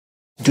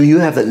Do you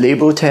have a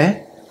labral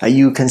tear? Are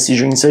you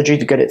considering surgery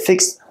to get it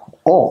fixed?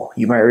 Or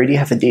you might already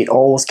have a date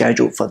all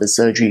scheduled for the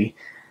surgery.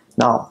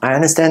 Now, I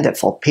understand that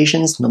for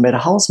patients, no matter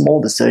how small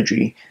the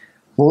surgery,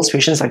 most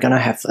patients are going to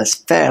have a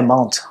fair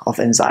amount of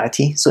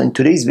anxiety. So in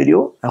today's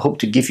video, I hope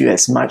to give you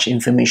as much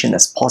information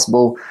as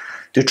possible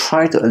to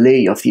try to allay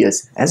your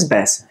fears as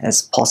best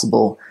as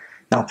possible.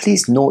 Now,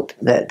 please note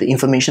that the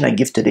information I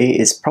give today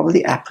is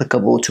probably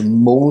applicable to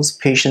most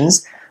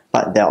patients,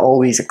 but there are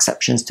always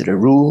exceptions to the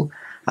rule.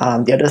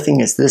 The other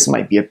thing is this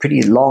might be a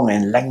pretty long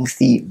and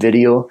lengthy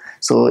video,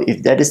 so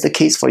if that is the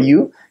case for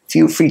you,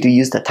 feel free to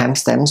use the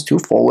timestamps to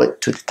forward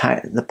to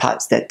the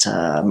parts that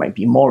might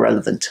be more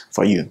relevant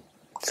for you.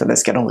 So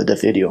let's get on with the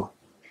video.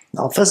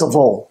 Now, first of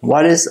all,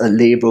 what is a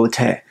labral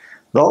tear?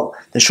 Well,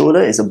 the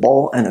shoulder is a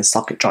ball and a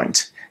socket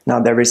joint.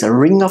 Now, there is a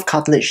ring of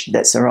cartilage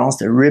that surrounds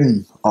the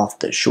rim of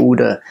the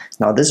shoulder.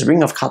 Now, this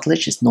ring of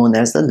cartilage is known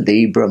as the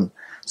labrum.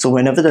 So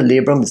whenever the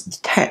labrum is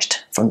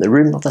detached from the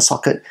rim of the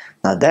socket,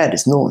 now that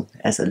is known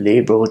as a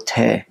labral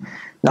tear.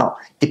 Now,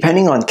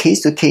 depending on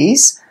case to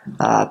case,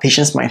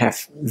 patients might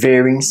have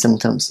varying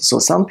symptoms. So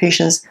some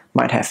patients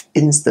might have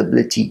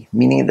instability,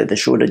 meaning that the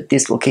shoulder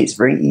dislocates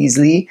very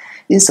easily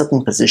in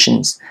certain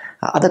positions.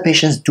 Other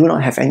patients do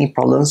not have any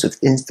problems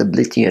with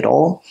instability at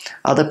all.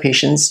 Other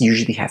patients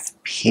usually have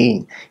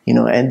pain,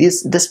 and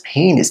this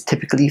pain is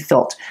typically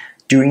felt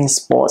during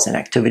sports and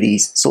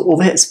activities. So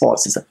overhead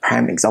sports is a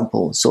prime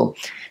example. So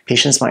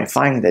patients might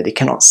find that they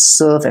cannot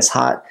serve as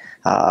hard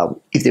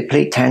if they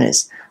play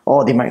tennis,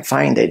 or they might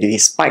find that if they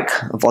spike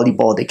a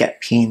volleyball, they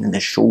get pain in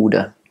the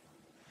shoulder.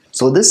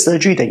 So this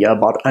surgery that you're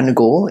about to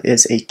undergo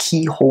is a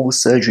keyhole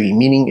surgery,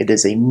 meaning it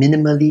is a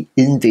minimally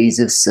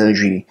invasive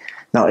surgery.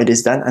 Now, it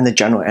is done under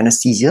general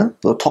anesthesia.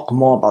 We'll talk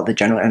more about the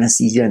general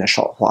anesthesia in a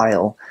short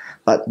while.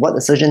 But what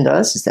the surgeon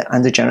does is that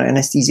under general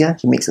anesthesia,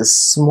 he makes a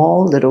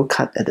small little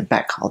cut at the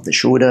back of the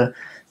shoulder.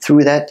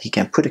 Through that, he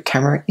can put a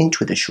camera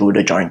into the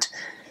shoulder joint.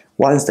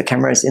 Once the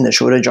camera is in the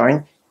shoulder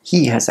joint,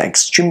 he has an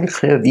extremely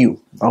clear view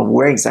of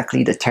where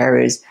exactly the tear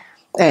is,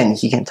 and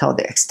he can tell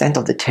the extent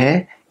of the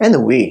tear and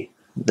the way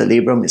the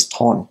labrum is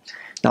torn.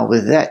 Now,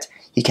 with that,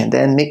 he can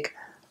then make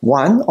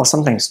one or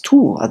sometimes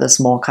two other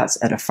small cuts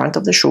at the front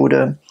of the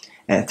shoulder,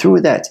 and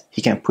through that,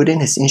 he can put in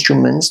his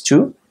instruments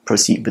to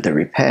proceed with the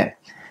repair.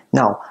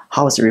 Now,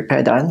 how is the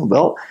repair done?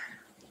 Well,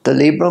 the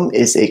labrum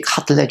is a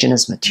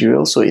cartilaginous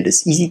material, so it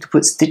is easy to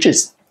put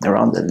stitches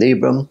around the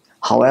labrum.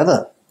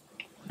 However,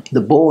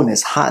 the bone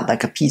is hard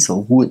like a piece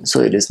of wood,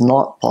 so it is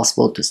not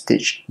possible to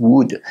stitch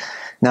wood.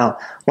 Now,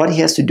 what he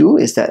has to do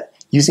is that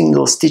using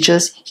those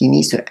stitches, he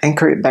needs to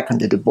anchor it back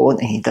onto the bone,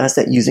 and he does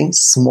that using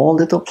small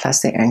little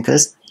plastic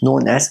anchors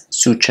known as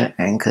suture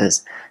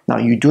anchors. Now,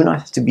 you do not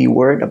have to be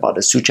worried about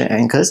the suture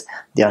anchors.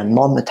 They are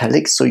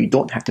non-metallic, so you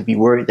don't have to be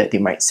worried that they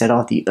might set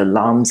off the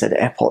alarms at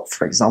the airport,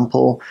 for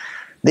example.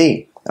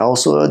 They are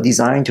also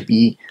designed to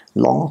be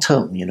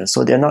long-term,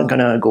 so they're not going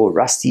to go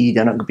rusty,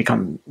 they're not going to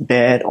become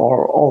bad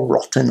or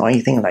rotten or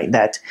anything like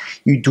that.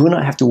 You do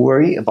not have to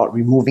worry about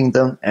removing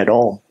them at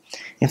all.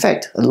 In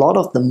fact, a lot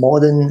of the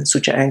modern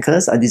suture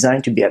anchors are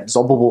designed to be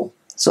absorbable.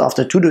 So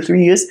after 2 to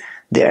 3 years,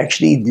 they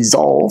actually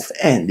dissolve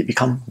and they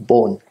become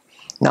bone.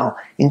 Now,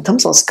 in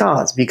terms of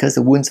scars, because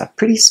the wounds are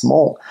pretty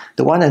small,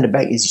 the one at the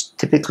back is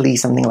typically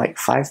something like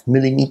 5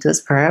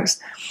 millimeters perhaps.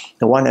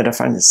 The one at the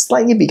front is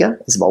slightly bigger,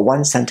 it's about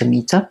 1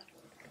 centimeter.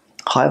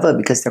 However,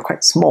 because they're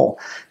quite small,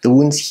 the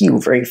wounds heal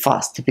very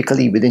fast.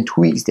 Typically within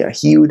 2 weeks they are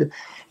healed,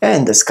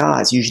 and the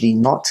scar is usually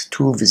not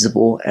too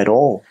visible at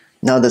all.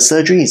 Now, the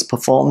surgery is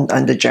performed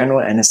under general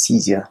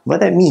anesthesia.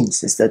 What that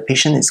means is that the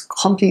patient is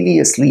completely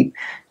asleep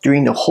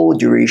during the whole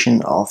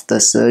duration of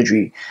the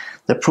surgery.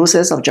 The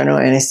process of general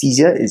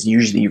anesthesia is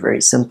usually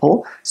very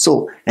simple.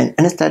 So, an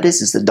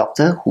anesthetist is the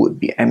doctor who would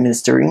be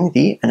administering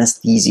the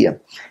anesthesia,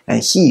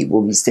 and he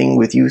will be staying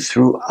with you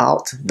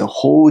throughout the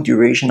whole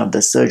duration of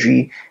the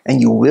surgery, and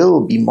you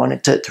will be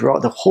monitored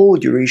throughout the whole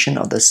duration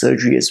of the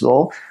surgery as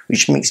well,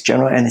 which makes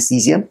general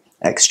anesthesia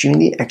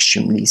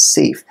extremely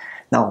safe.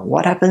 Now,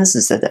 what happens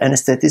is that the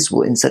anesthetist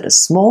will insert a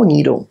small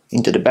needle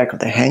into the back of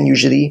the hand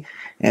usually,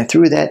 and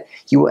through that,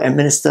 he will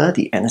administer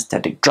the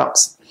anesthetic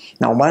drugs.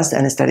 Now, once the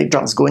anesthetic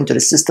drugs go into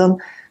the system,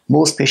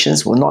 most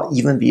patients will not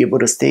even be able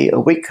to stay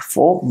awake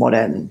for more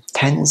than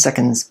 10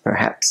 seconds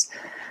perhaps.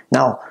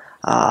 Now,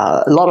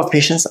 a lot of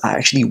patients are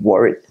actually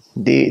worried.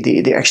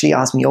 They actually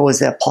ask me, is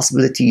there a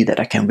possibility that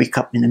I can wake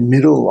up in the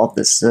middle of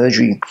the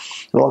surgery?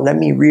 Well, let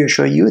me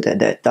reassure you that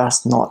that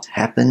does not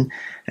happen.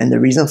 And the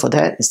reason for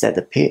that is that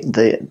the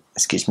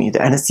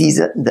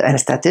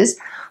anesthetist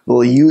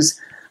will use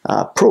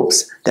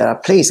probes that are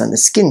placed on the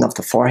skin of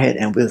the forehead,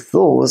 and with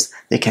those,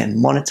 they can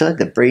monitor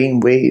the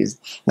brain waves.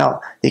 Now,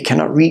 they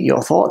cannot read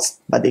your thoughts,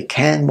 but they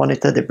can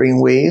monitor the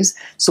brain waves,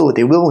 so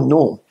they will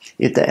know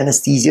if the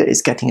anesthesia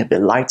is getting a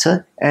bit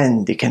lighter,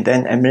 and they can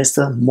then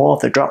administer more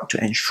of the drug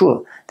to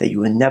ensure that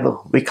you will never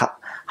wake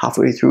up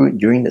halfway through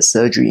during the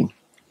surgery.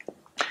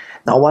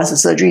 Now, once the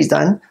surgery is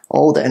done,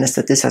 all the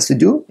anesthetist has to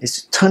do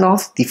is to turn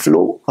off the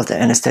flow of the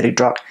anesthetic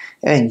drug,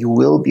 and you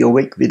will be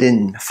awake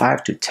within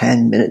 5 to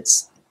 10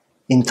 minutes.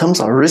 in terms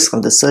of risk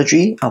of the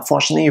surgery,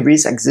 unfortunately,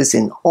 risk exists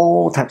in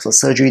all types of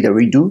surgery that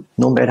we do,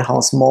 no matter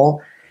how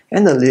small,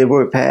 and the labral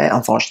repair,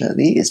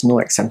 unfortunately, is no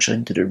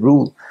exception to the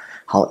rule.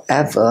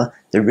 However,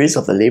 the risks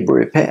of the labral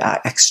repair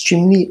are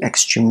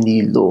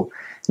extremely low.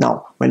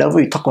 Now, whenever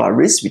we talk about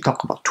risk, we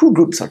talk about two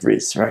groups of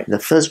risks, right? The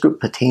first group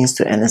pertains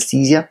to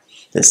anesthesia.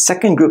 The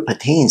second group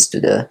pertains to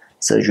the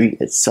surgery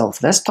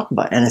itself. Let's talk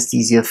about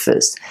anesthesia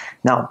first.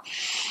 Now,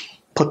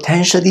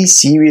 potentially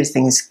serious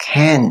things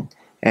can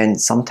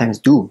and sometimes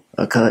do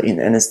occur in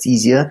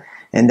anesthesia,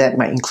 and that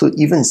might include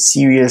even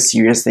serious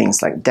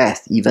things like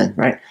death even,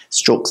 right?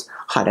 Strokes,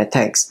 heart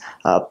attacks,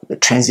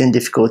 transient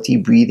difficulty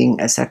breathing,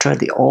 etc.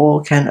 They all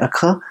can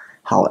occur.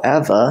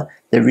 However,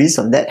 the risk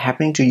of that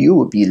happening to you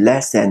would be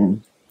less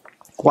than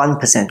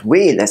 1%,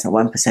 way less than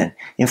 1%.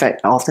 In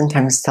fact, I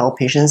oftentimes tell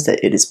patients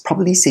that it is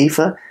probably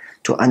safer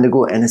to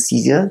undergo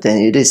anesthesia than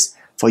it is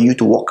for you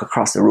to walk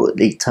across the road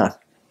later.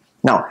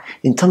 Now,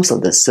 in terms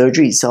of the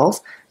surgery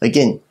itself,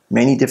 again,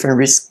 many different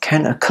risks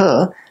can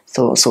occur.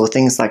 So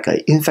things like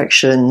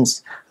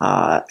infections,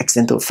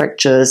 accidental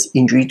fractures,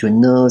 injury to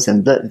nerves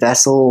and blood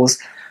vessels,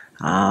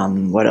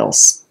 what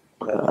else?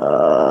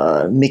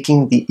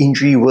 Making the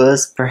injury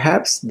worse,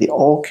 perhaps, they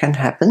all can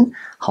happen.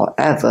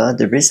 However,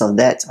 the risks of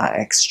that are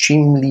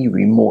extremely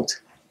remote.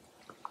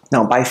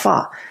 Now, by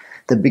far,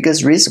 the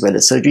biggest risk where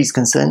the surgery is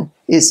concerned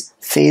is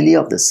failure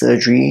of the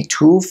surgery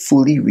to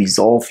fully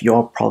resolve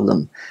your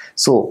problem.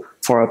 So,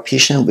 for a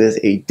patient with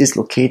a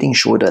dislocating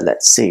shoulder,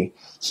 let's say,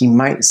 he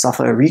might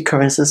suffer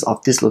recurrences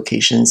of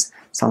dislocations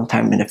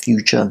sometime in the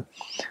future.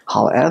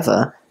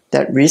 However,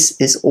 that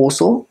risk is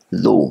also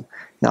low.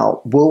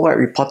 Now, worldwide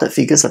reported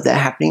figures of that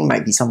happening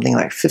might be something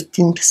like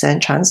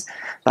 15% chance,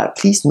 but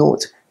please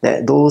note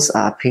that those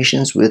are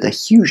patients with a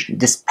huge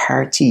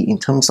disparity in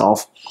terms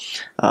of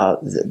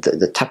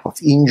the type of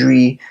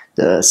injury,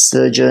 the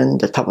surgeon,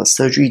 the type of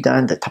surgery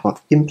done, the type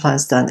of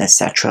implants done,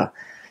 etc.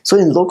 So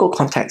in local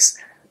context,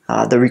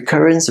 the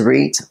recurrence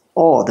rate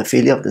or the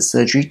failure of the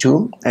surgery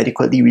to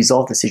adequately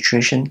resolve the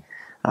situation,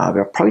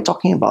 we're probably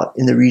talking about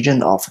in the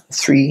region of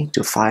 3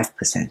 to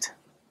 5%.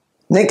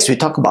 Next, we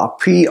talk about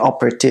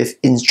pre-operative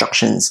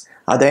instructions.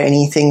 Are there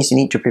any things you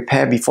need to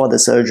prepare before the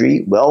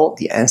surgery? Well,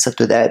 the answer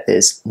to that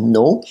is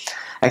no,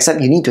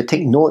 except you need to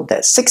take note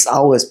that 6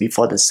 hours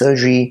before the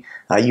surgery,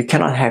 you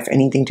cannot have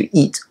anything to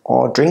eat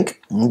or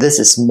drink. This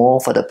is more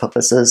for the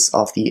purposes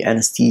of the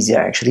anesthesia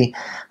actually,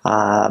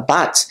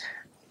 but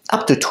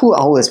up to 2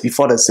 hours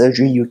before the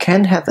surgery, you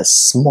can have a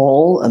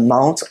small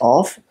amount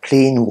of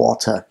plain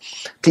water.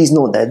 Please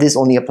note that this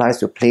only applies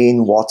to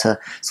plain water.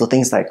 So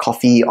things like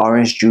coffee,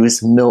 orange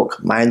juice, milk,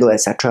 Milo,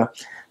 etc.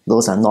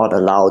 Those are not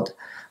allowed.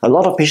 A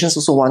lot of patients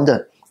also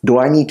wonder, do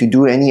I need to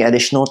do any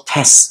additional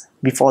tests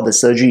before the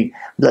surgery?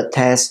 Blood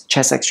tests,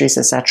 chest x-rays,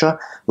 etc.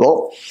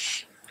 Well,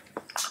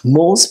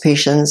 most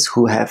patients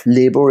who have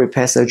labral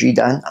repair surgery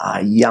done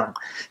are young.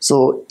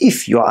 So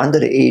if you are under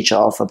the age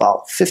of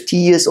about 50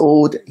 years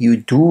old, you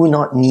do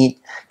not need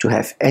to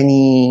have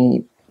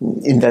any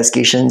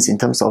investigations in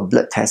terms of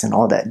blood tests and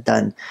all that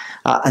done,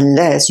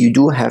 unless you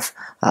do have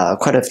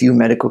quite a few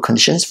medical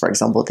conditions, for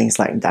example, things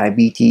like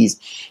diabetes,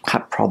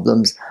 heart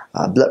problems,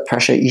 blood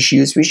pressure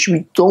issues, which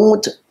we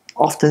don't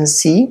often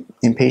see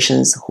in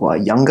patients who are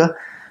younger.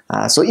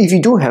 So if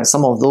you do have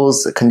some of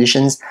those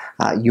conditions,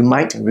 you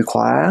might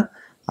require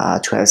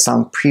to have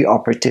some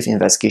pre-operative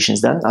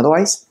investigations done.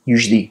 Otherwise,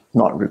 usually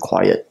not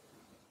required.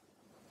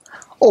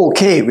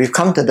 Okay, we've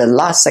come to the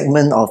last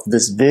segment of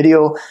this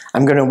video.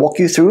 I'm going to walk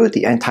you through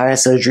the entire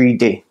surgery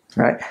day,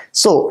 right?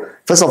 So,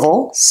 first of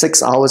all,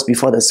 6 hours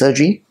before the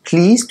surgery,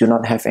 please do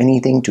not have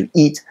anything to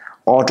eat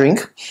or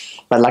drink.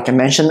 But like I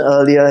mentioned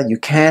earlier, you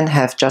can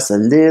have just a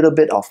little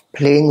bit of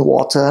plain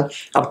water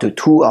up to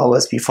 2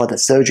 hours before the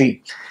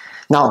surgery.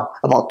 Now,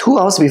 about 2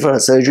 hours before the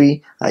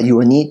surgery, you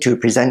will need to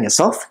present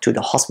yourself to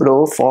the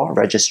hospital for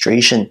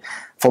registration.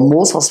 For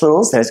most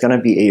hospitals, there's going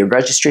to be a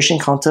registration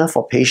counter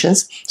for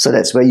patients, so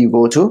that's where you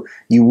go to.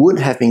 You would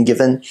have been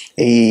given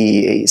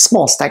a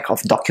small stack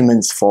of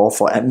documents for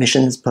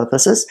admissions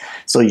purposes,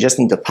 so you just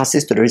need to pass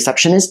this to the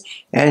receptionist,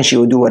 and she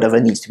will do whatever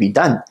needs to be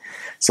done.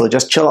 So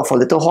just chill out for a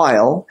little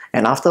while,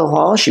 and after a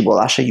while, she will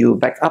usher you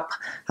back up,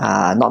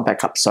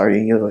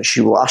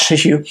 she will usher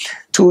you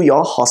to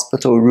your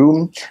hospital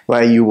room,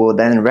 where you will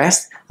then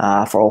rest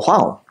for a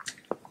while.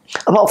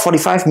 About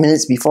 45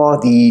 minutes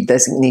before the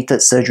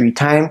designated surgery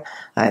time,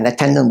 an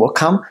attendant will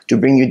come to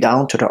bring you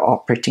down to the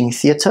operating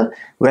theatre,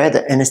 where the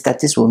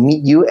anesthetist will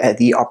meet you at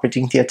the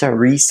operating theatre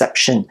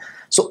reception.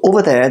 So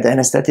over there, the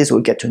anesthetist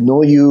will get to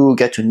know you,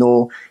 get to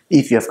know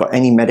if you've got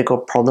any medical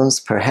problems,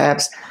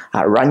 perhaps,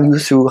 run you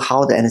through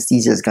how the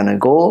anesthesia is going to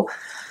go,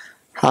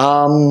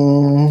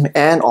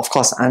 and of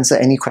course answer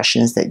any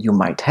questions that you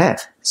might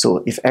have.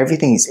 So if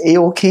everything is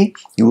A-OK,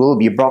 you will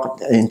be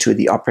brought into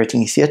the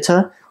operating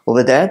theatre.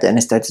 Over there, the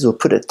anesthetist will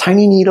put a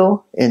tiny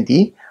needle in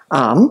the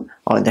arm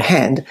or in the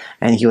hand,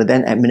 and he will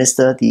then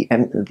administer the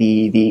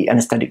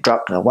anesthetic drug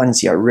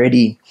once you're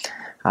ready.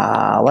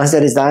 Once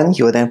that is done,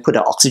 he will then put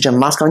an oxygen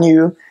mask on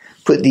you,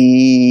 put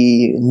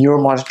the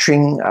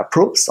neuromonitoring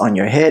probes on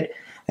your head,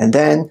 and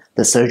then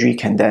the surgery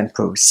can then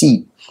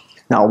proceed.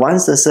 Now,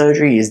 once the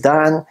surgery is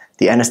done,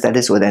 the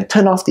anesthetist will then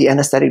turn off the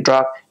anesthetic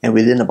drug, and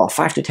within about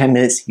 5 to 10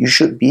 minutes, you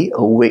should be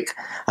awake.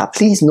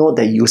 Please note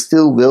that you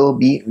still will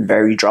be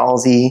very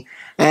drowsy,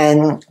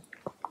 and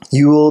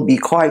you will be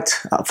quite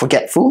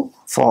forgetful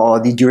for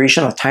the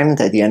duration of time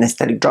that the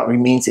anesthetic drug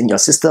remains in your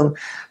system.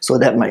 So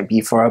that might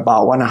be for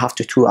about 1.5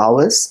 to 2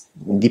 hours,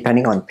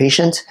 depending on the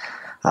patient.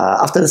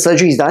 After the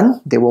surgery is done,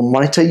 they will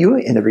monitor you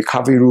in the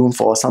recovery room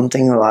for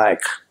something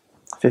like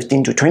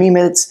 15 to 20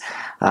 minutes.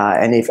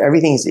 And if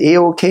everything is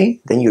A-okay,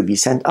 then you'll be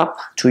sent up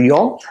to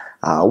your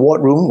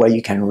ward room where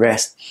you can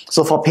rest.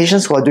 So for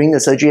patients who are doing the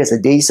surgery as a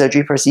day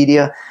surgery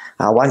procedure,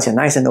 once you're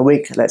nice and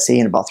awake, let's say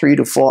in about 3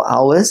 to 4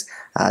 hours,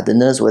 the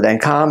nurse will then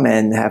come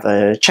and have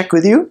a check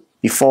with you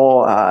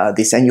before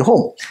they send you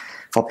home.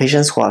 For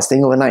patients who are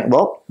staying overnight,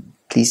 well,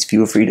 please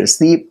feel free to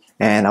sleep,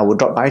 and I will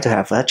drop by to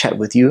have a chat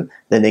with you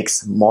the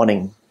next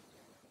morning.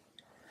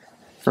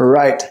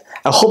 Right,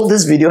 I hope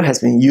this video has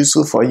been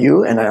useful for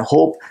you, and I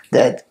hope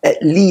that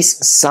at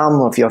least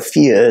some of your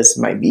fears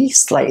might be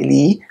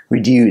slightly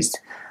reduced.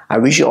 I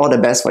wish you all the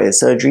best for your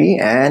surgery,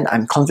 and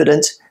I'm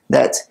confident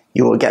that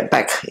you will get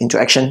back into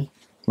action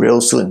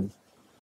real soon.